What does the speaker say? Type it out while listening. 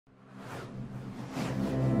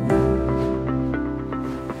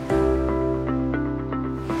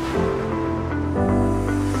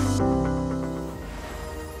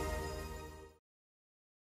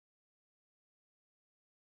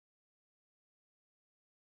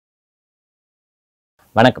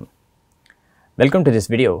Vanakkam. Welcome to this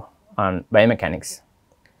video on biomechanics.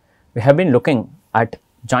 We have been looking at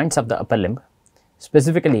joints of the upper limb.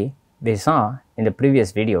 Specifically, we saw in the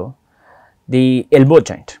previous video the elbow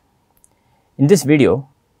joint. In this video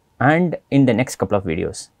and in the next couple of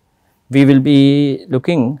videos, we will be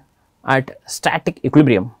looking at static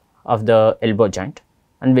equilibrium of the elbow joint,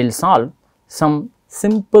 and we will solve some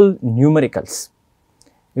simple numericals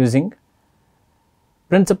using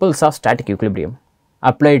principles of static equilibrium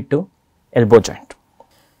applied to elbow joint.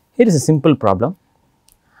 Here is a simple problem.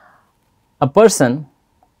 A person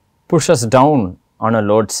pushes down on a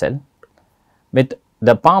load cell with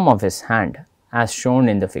the palm of his hand as shown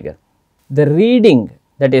in the figure. The reading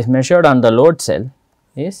that is measured on the load cell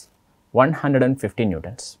is 150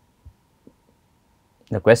 newtons.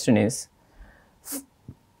 The question is,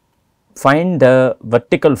 find the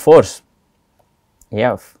vertical force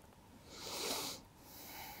F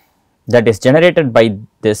that is generated by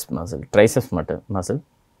this muscle, triceps muscle,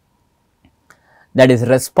 that is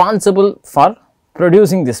responsible for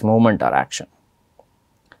producing this movement or action.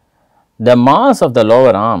 The mass of the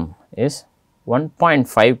lower arm is 1.5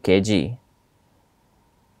 kg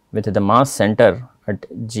with the mass center at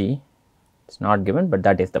G. It is not given, but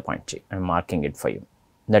that is the point G. I am marking it for you.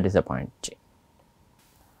 That is the point G.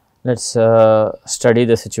 Let us study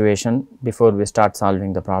the situation before we start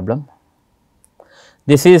solving the problem.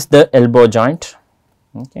 This is the elbow joint.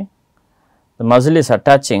 Okay. The muscle is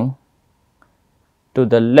attaching to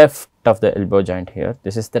the left of the elbow joint here.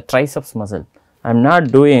 This is the triceps muscle. I am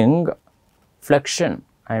not doing flexion,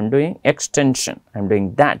 I am doing extension, I am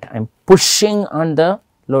doing that, I am pushing on the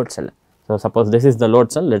load cell. So, suppose this is the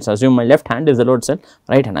load cell, let us assume my left hand is the load cell,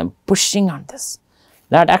 right hand I am pushing on this.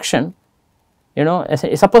 That action, you know,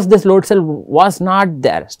 suppose this load cell was not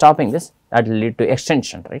there stopping this, that will lead to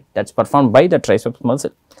extension, right, that is performed by the triceps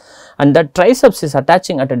muscle, and the triceps is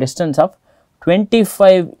attaching at a distance of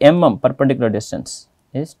 25 mm, perpendicular distance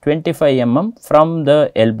is 25 mm from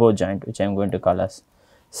the elbow joint, which I am going to call as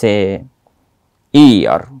say E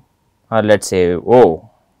or let us say O,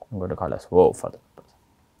 I am going to call as O for the purpose.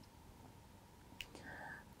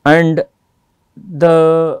 And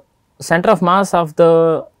the center of mass of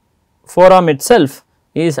the forearm itself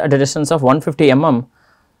is at a distance of 150 mm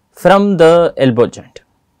from the elbow joint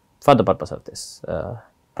for the purpose of this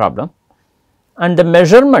problem, and the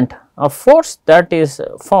measurement of force that is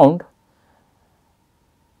found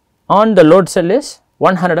on the load cell is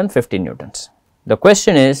 150 newtons. The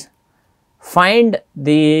question is, find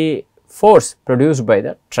the force produced by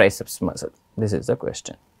the triceps muscle. This is the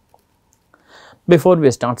question. Before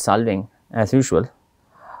we start solving, as usual,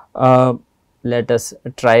 let us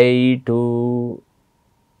try to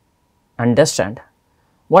understand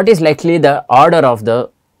what is likely the order of the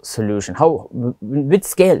solution, how, which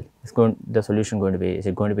scale is the solution going to be. Is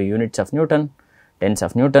it going to be units of Newton, tens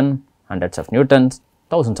of Newton, hundreds of Newtons,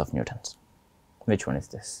 thousands of Newtons? Which one is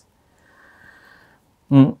this?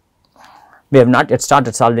 We have not yet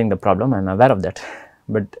started solving the problem, I am aware of that,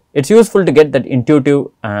 but it is useful to get that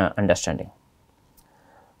intuitive understanding.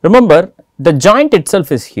 Remember, the joint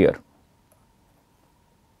itself is here.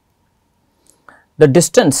 The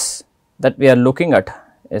distance that we are looking at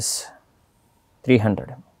is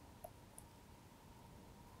 300.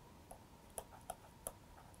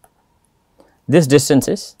 This distance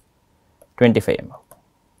is 25 mm.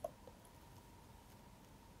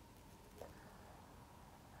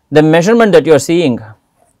 The measurement that you are seeing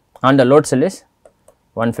on the load cell is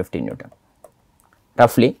 150 Newton.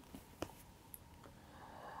 Roughly,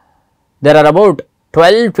 there are about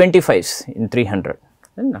 12 25s in 300,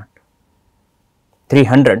 not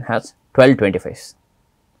 300 has 12 25s.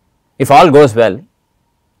 If all goes well,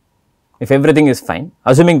 if everything is fine,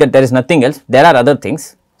 assuming that there is nothing else, there are other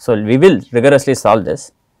things. So, we will rigorously solve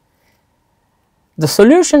this. The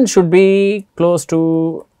solution should be close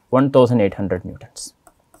to 1800 newtons.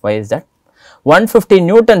 Why is that? 150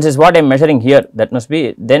 newtons is what I am measuring here, that must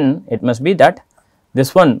be, then it must be that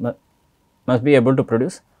this one must be able to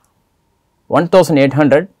produce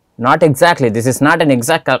 1800, not exactly, this is not an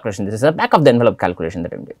exact calculation, this is a back of the envelope calculation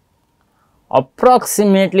that I am doing.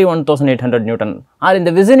 Approximately 1800 Newton or in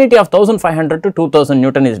the vicinity of 1500 to 2000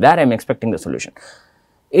 Newton is where I am expecting the solution.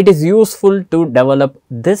 It is useful to develop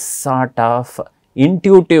this sort of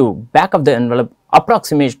intuitive back of the envelope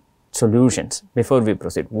approximate solutions before we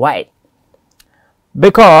proceed. Why?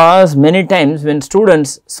 Because many times when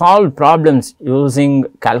students solve problems using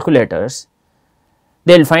calculators,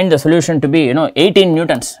 they will find the solution to be 18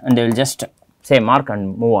 newtons and they will just say mark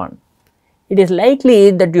and move on. It is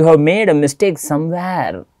likely that you have made a mistake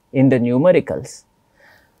somewhere in the numericals.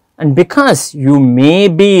 And because you may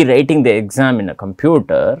be writing the exam in a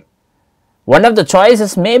computer, one of the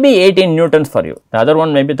choices may be 18 newtons for you, the other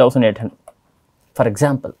one may be 1800. For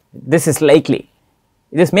example, this is likely,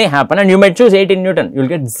 this may happen and you might choose 18 Newton, you will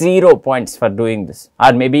get 0 points for doing this,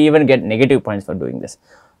 or maybe even get negative points for doing this.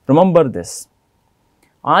 Remember this,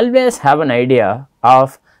 always have an idea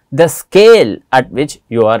of the scale at which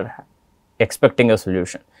you are expecting a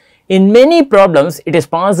solution. In many problems, it is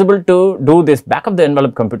possible to do this back of the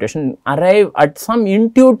envelope computation, arrive at some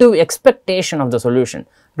intuitive expectation of the solution.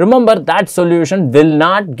 Remember, that solution will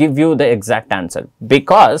not give you the exact answer,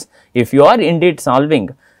 because if you are indeed solving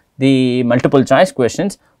the multiple choice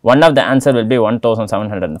questions, one of the answer will be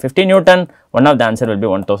 1750 Newton, one of the answer will be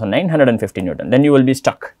 1950 Newton, then you will be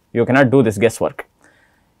stuck. You cannot do this guesswork.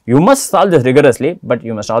 You must solve this rigorously, but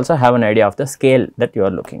you must also have an idea of the scale that you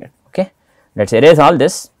are looking at. Okay, let us erase all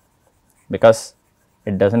this because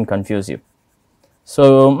it does not confuse you.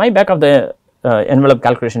 So, my back of the envelope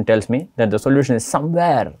calculation tells me that the solution is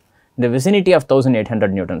somewhere in the vicinity of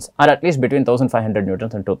 1800 newtons, or at least between 1500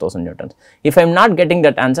 newtons and 2000 newtons. If I am not getting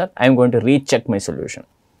that answer, I am going to recheck my solution.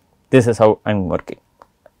 This is how I am working.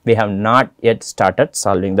 We have not yet started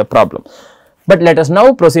solving the problem, but let us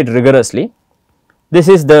now proceed rigorously. This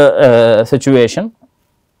is the situation.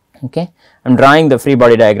 Okay, I am drawing the free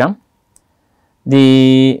body diagram.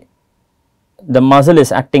 The muscle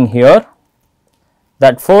is acting here.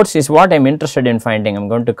 That force is what I am interested in finding. I am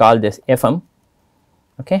going to call this Fm,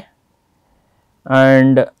 okay,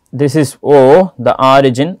 and this is O, the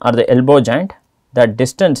origin or the elbow joint. That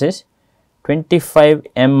distance is 25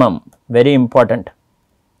 mm, very important.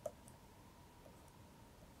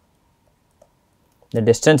 The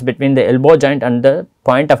distance between the elbow joint and the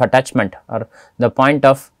point of attachment or the point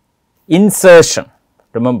of insertion.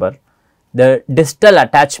 Remember, the distal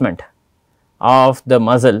attachment of the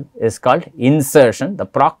muscle is called insertion, the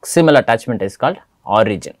proximal attachment is called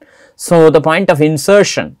origin. So, the point of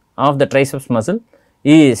insertion of the triceps muscle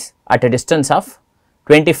is at a distance of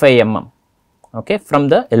 25 mm, okay, from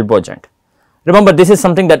the elbow joint. Remember, this is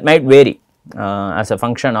something that might vary as a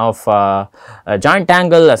function of a joint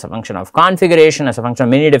angle, as a function of configuration, as a function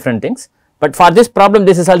of many different things, but for this problem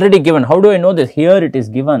this is already given. How do I know this? Here it is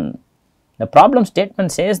given. The problem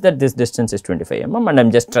statement says that this distance is 25 mm and I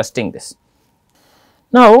am just trusting this.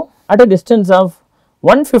 Now, at a distance of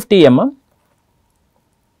 150 mm,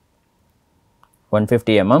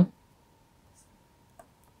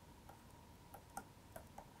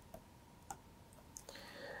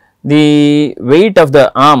 the weight of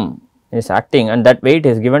the arm is acting, and that weight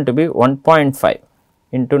is given to be 1.5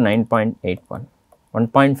 into 9.81.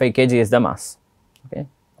 1.5 kg is the mass. Okay,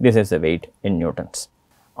 this is the weight in newtons.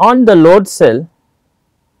 On the load cell,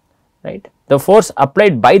 right, the force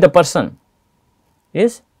applied by the person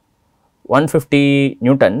is 150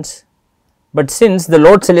 newtons, but since the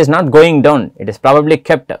load cell is not going down, it is probably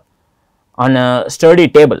kept on a sturdy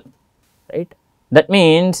table, right. That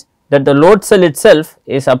means that the load cell itself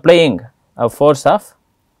is applying a force of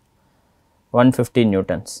 150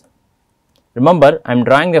 newtons. Remember, I am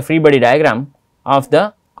drawing a free body diagram of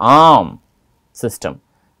the arm system,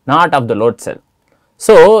 not of the load cell.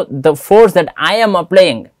 So, the force that I am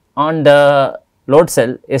applying on the load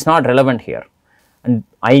cell is not relevant here. And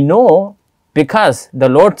I know, because the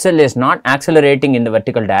load cell is not accelerating in the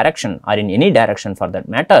vertical direction or in any direction for that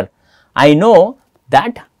matter, I know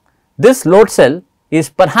that this load cell is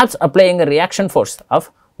perhaps applying a reaction force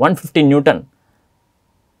of 150 Newton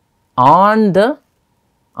on the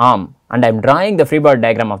arm, and I am drawing the free body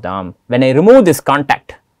diagram of the arm. When I remove this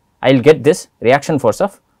contact, I will get this reaction force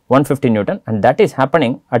of 150 Newton, and that is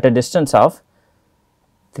happening at a distance of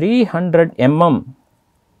 300 mm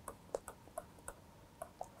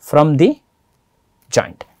from the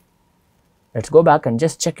joint. Let us go back and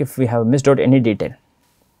just check if we have missed out any detail.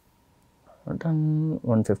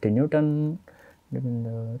 150 Newton,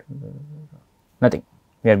 nothing,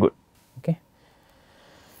 we are good. Okay.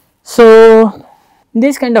 So, in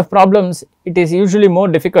these kind of problems, it is usually more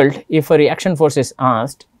difficult if a reaction force is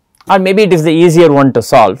asked, or maybe it is the easier one to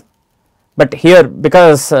solve. But here,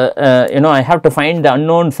 because I have to find the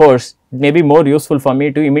unknown force, it may be more useful for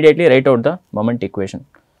me to immediately write out the moment equation.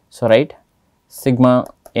 So, write sigma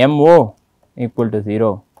MO equal to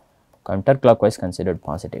 0, counterclockwise considered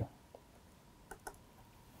positive.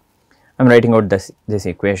 I am writing out this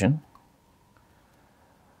equation.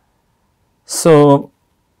 So,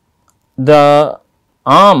 the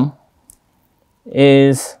arm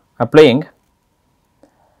is applying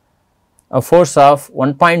a force of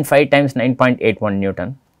 1.5 times 9.81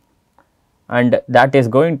 Newton, and that is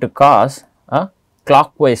going to cause a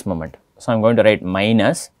clockwise moment. So, I am going to write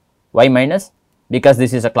minus, why minus? because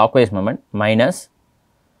this is a clockwise moment, minus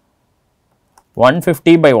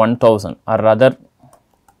 150 by 1000, or rather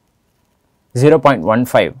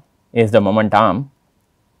 0.15 is the moment arm,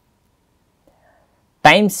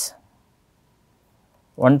 times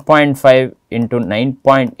 1.5 into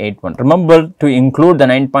 9.81. Remember to include the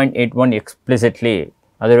 9.81 explicitly,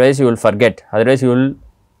 otherwise you will forget, otherwise you will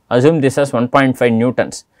assume this as 1.5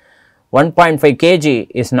 newtons. 1.5 kg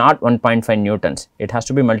is not 1.5 newtons, it has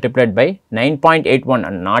to be multiplied by 9.81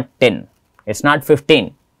 and not 10, it is not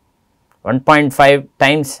 15. 1.5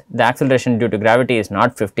 times the acceleration due to gravity is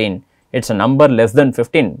not 15, it is a number less than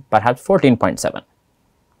 15, perhaps 14.7.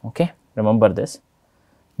 Okay, remember this.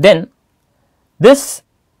 Then this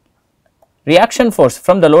reaction force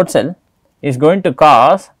from the load cell is going to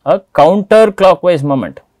cause a counterclockwise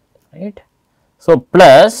moment, right. So,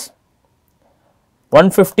 plus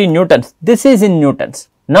 150 newtons, this is in newtons.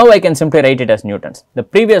 Now I can simply write it as newtons. The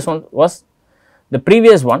previous one was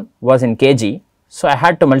in kg, so I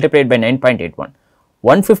had to multiply it by 9.81.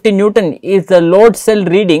 150 newton is the load cell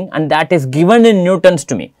reading and that is given in newtons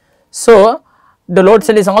to me. So, the load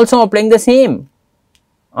cell is also applying the same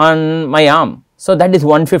on my arm. So, that is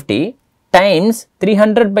 150 times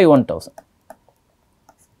 300 by 1000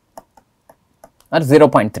 or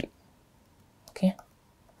 0.3. Okay,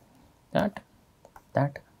 that.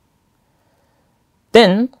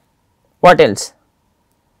 Then what else?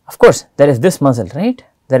 Of course, there is this muscle, right?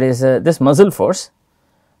 There is this muscle force,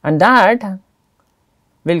 and that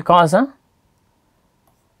will cause a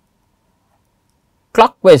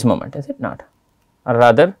clockwise moment, is it not? Or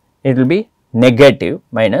rather, it will be negative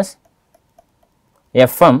minus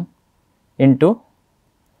Fm into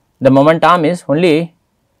the moment arm is only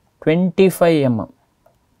 25 mm,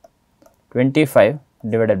 25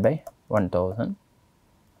 divided by 1000.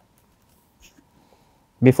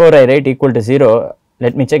 Before I write equal to 0,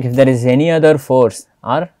 let me check if there is any other force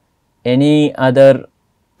or any other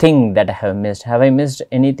thing that I have missed. Have I missed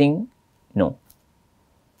anything? No.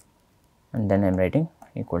 And then I am writing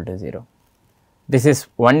equal to 0. This is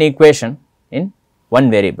one equation in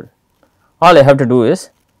one variable. All I have to do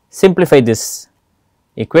is simplify this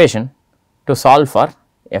equation to solve for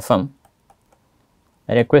Fm.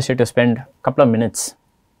 I request you to spend a couple of minutes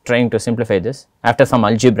trying to simplify this after some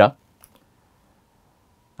algebra,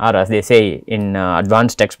 or as they say in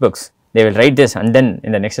advanced textbooks, they will write this and then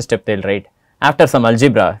in the next step they will write, after some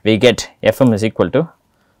algebra we get Fm is equal to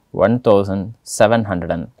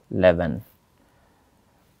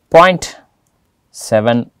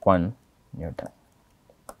 1711.71 Newton.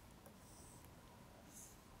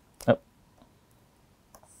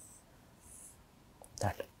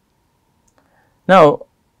 That. Now,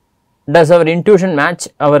 does our intuition match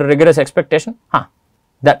our rigorous expectation?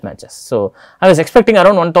 That matches. So, I was expecting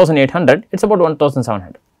around 1800, it is about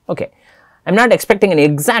 1700. Okay. I am not expecting an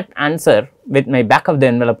exact answer with my back of the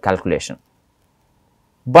envelope calculation,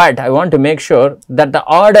 but I want to make sure that the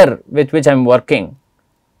order with which I am working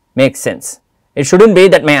makes sense. It should not be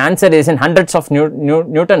that my answer is in hundreds of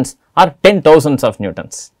newtons or 10,000s of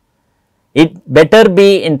newtons. It better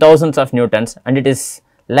be in thousands of newtons, and it is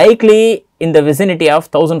likely in the vicinity of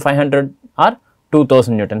 1500 or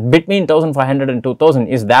 2000 newton. Between 1500 and 2000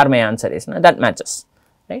 is there my answer is, that matches,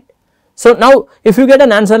 right. So, now if you get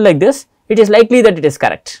an answer like this, it is likely that it is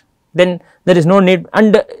correct, then there is no need,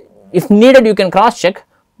 and if needed you can cross check,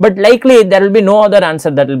 but likely there will be no other answer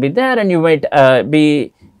that will be there, and you might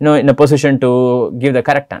be in a position to give the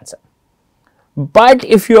correct answer. But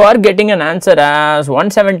if you are getting an answer as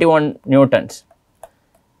 171 newtons,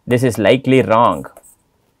 this is likely wrong.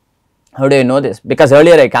 How do I know this? Because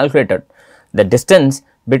earlier I calculated the distance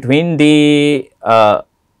between the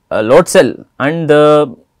load cell and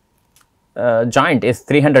the joint is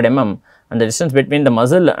 300 mm, and the distance between the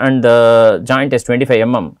muzzle and the joint is 25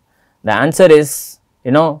 mm. The answer is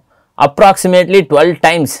approximately 12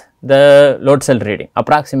 times the load cell reading,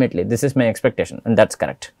 approximately. This is my expectation, and that is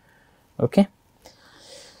correct. Okay.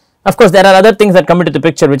 Of course, there are other things that come into the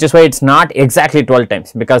picture, which is why it is not exactly 12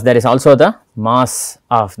 times, because there is also the mass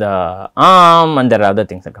of the arm and there are other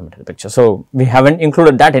things that come into the picture. So, we have not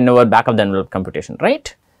included that in our back of the envelope computation,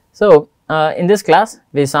 right. So, in this class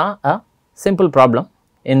we saw a simple problem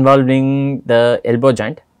involving the elbow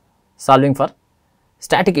joint, solving for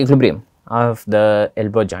static equilibrium of the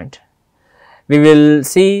elbow joint. We will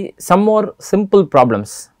see some more simple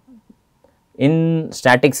problems in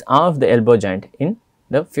statics of the elbow joint in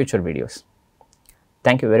the future videos.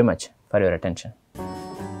 Thank you very much for your attention.